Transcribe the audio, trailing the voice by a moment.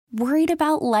Worried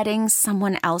about letting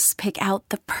someone else pick out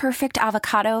the perfect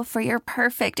avocado for your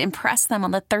perfect impress them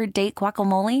on the third date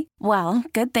guacamole? Well,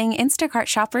 good thing Instacart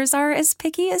shoppers are as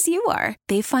picky as you are.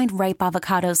 They find ripe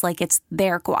avocados like it's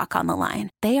their guac on the line.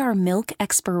 They are milk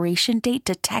expiration date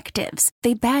detectives.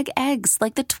 They bag eggs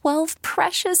like the 12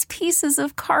 precious pieces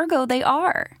of cargo they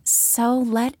are. So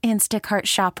let Instacart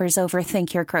shoppers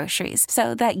overthink your groceries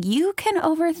so that you can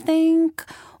overthink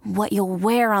what you'll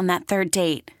wear on that third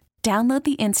date. Download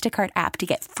the Instacart app to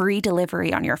get free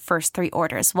delivery on your first 3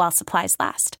 orders while supplies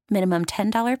last. Minimum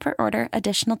 $10 per order.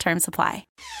 Additional terms apply.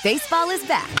 Baseball is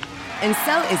back, and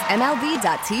so is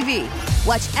MLB.tv.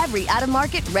 Watch every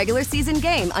out-of-market regular season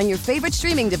game on your favorite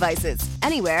streaming devices.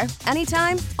 Anywhere,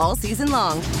 anytime, all season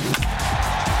long.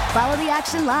 Follow the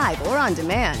action live or on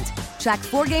demand. Track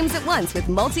 4 games at once with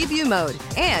multi-view mode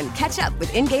and catch up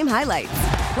with in-game highlights.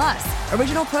 Plus,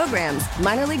 original programs,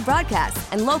 minor league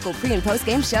broadcasts, and local pre- and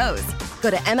post-game shows. Go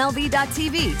to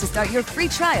MLB.tv to start your free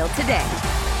trial today.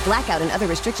 Blackout and other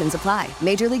restrictions apply.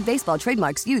 Major League Baseball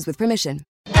trademarks used with permission.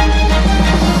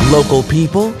 Local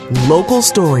people, local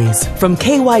stories. From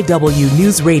KYW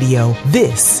Newsradio,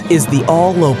 this is the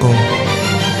All-Local.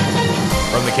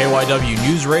 From the KYW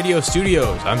Newsradio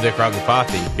studios, I'm Dick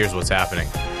Ragupathy. Here's what's happening.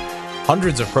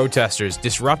 Hundreds of protesters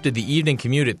disrupted the evening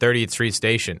commute at 30th Street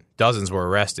Station. Dozens were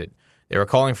arrested. They were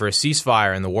calling for a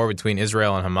ceasefire in the war between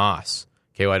Israel and Hamas.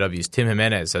 KYW's Tim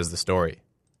Jimenez has the story.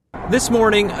 This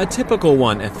morning, a typical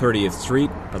one at 30th Street,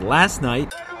 but last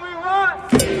night,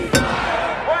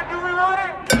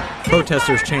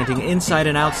 protesters chanting inside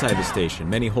and outside the station,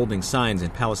 many holding signs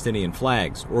and Palestinian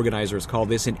flags. Organizers call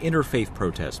this an interfaith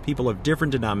protest, people of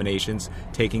different denominations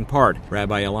taking part.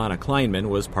 Rabbi Ilana Kleinman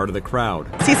was part of the crowd.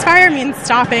 Ceasefire means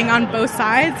stopping on both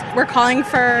sides. We're calling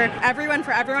for everyone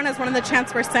is one of the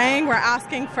chants we're saying. We're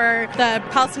asking for the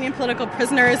Palestinian political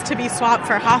prisoners to be swapped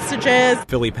for hostages.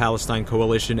 Philly Palestine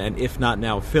Coalition and If Not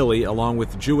Now Philly, along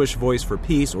with Jewish Voice for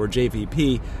Peace, or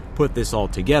JVP, put this all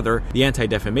together. The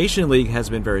Anti-Defamation League has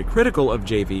been very critical of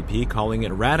JVP, calling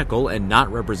it radical and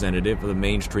not representative of the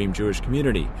mainstream Jewish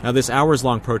community. Now, this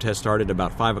hours-long protest started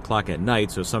about 5 o'clock at night,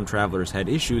 so some travelers had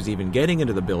issues even getting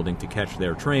into the building to catch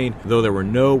their train, though there were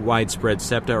no widespread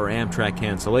SEPTA or Amtrak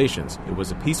cancellations. It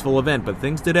was a peaceful event, but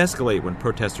things did escalate when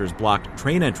protesters blocked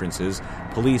train entrances.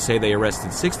 Police say they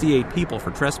arrested 68 people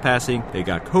for trespassing, they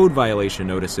got code violation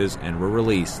notices, and were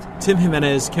released. Tim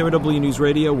Jimenez, KYW News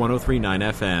Radio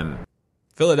 103.9 FM.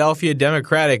 Philadelphia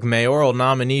Democratic mayoral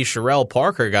nominee Cherelle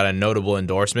Parker got a notable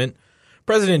endorsement.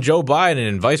 President Joe Biden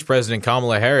and Vice President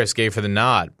Kamala Harris gave her the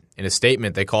nod. In a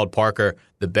statement, they called Parker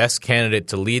the best candidate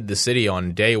to lead the city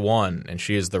on day one, and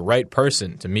she is the right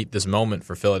person to meet this moment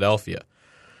for Philadelphia.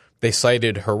 They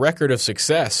cited her record of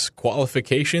success,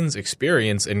 qualifications,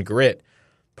 experience, and grit.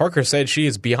 Parker said she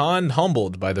is beyond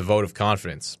humbled by the vote of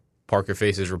confidence. Parker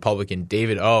faces Republican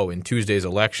David O. in Tuesday's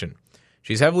election.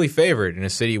 She's heavily favored in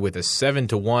a city with a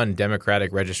 7-1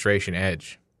 Democratic registration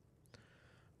edge.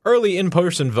 Early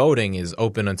in-person voting is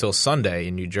open until Sunday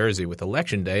in New Jersey, with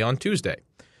Election Day on Tuesday.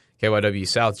 KYW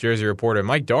South Jersey reporter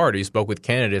Mike Dougherty spoke with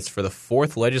candidates for the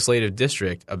 4th Legislative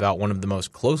District about one of the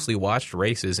most closely watched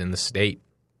races in the state.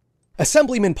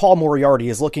 Assemblyman Paul Moriarty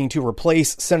is looking to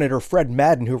replace Senator Fred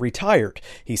Madden, who retired.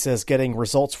 He says getting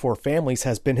results for families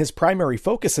has been his primary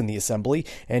focus in the Assembly,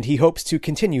 and he hopes to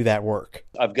continue that work.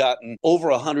 I've gotten over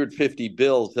 150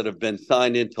 bills that have been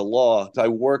signed into law. I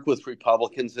work with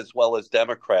Republicans as well as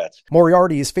Democrats.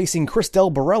 Moriarty is facing Chris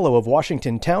Del Borello of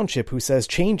Washington Township, who says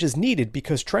change is needed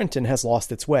because Trenton has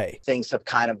lost its way. Things have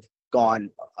kind of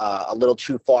gone a little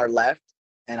too far left.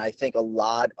 And I think a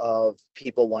lot of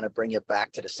people want to bring it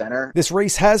back to the center. This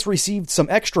race has received some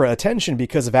extra attention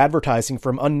because of advertising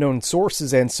from unknown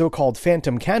sources and so-called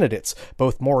phantom candidates.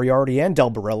 Both Moriarty and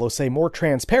Del Borello say more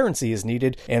transparency is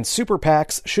needed and super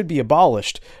PACs should be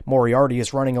abolished. Moriarty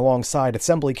is running alongside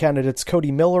Assembly candidates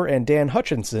Cody Miller and Dan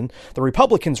Hutchinson. The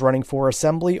Republicans running for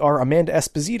Assembly are Amanda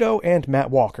Esposito and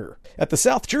Matt Walker. At the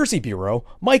South Jersey Bureau,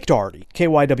 Mike Dougherty,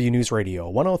 KYW News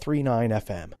Radio 103.9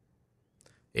 FM.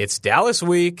 It's Dallas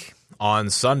week. On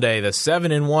Sunday, the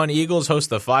 7-1 Eagles host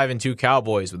the 5-2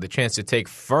 Cowboys with a chance to take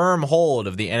firm hold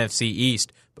of the NFC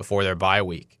East before their bye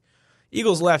week.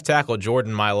 Eagles left tackle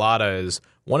Jordan Mailata is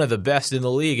one of the best in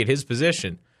the league at his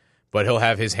position, but he'll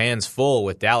have his hands full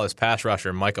with Dallas pass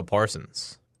rusher Micah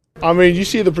Parsons. I mean, you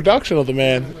see the production of the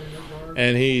man,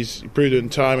 and he's proved it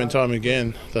time and time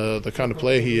again, the kind of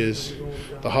player he is,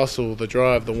 the hustle, the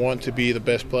drive, the want to be the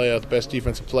best player, the best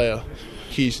defensive player.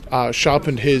 He's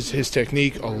sharpened his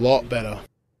technique a lot better.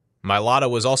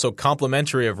 Mailata was also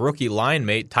complimentary of rookie line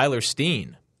mate Tyler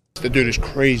Steen. The dude is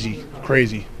crazy.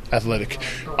 athletic.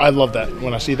 I love that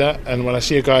when I see that, and when I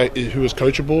see a guy who is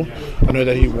coachable, I know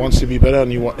that he wants to be better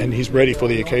and he's ready for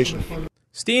the occasion.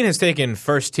 Steen has taken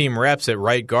first-team reps at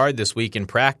right guard this week in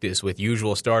practice with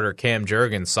usual starter Cam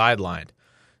Jurgens sidelined.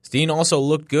 Steen also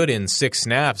looked good in 6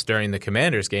 snaps during the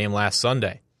Commanders game last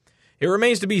Sunday. It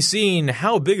remains to be seen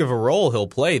how big of a role he'll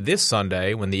play this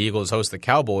Sunday when the Eagles host the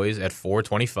Cowboys at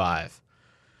 4:25.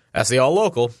 That's the All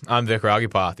Local. I'm Vic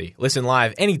Raghupathi. Listen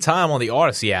live anytime on the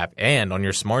Odyssey app and on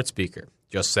your smart speaker.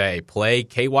 Just say, play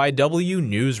KYW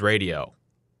News Radio.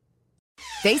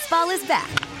 Baseball is back,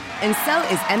 and so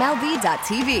is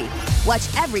MLB.tv.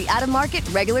 Watch every out-of-market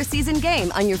regular season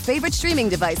game on your favorite streaming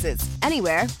devices,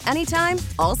 anywhere, anytime,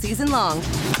 all season long.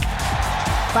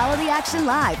 Follow the action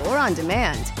live or on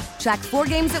demand. Track 4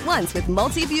 games at once with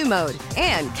multi-view mode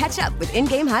and catch up with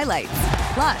in-game highlights.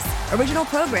 Plus, original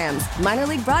programs, minor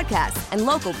league broadcasts, and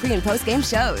local pre- and post-game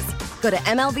shows. Go to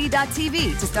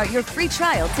MLB.tv to start your free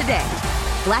trial today.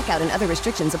 Blackout and other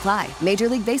restrictions apply. Major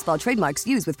League Baseball trademarks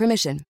used with permission.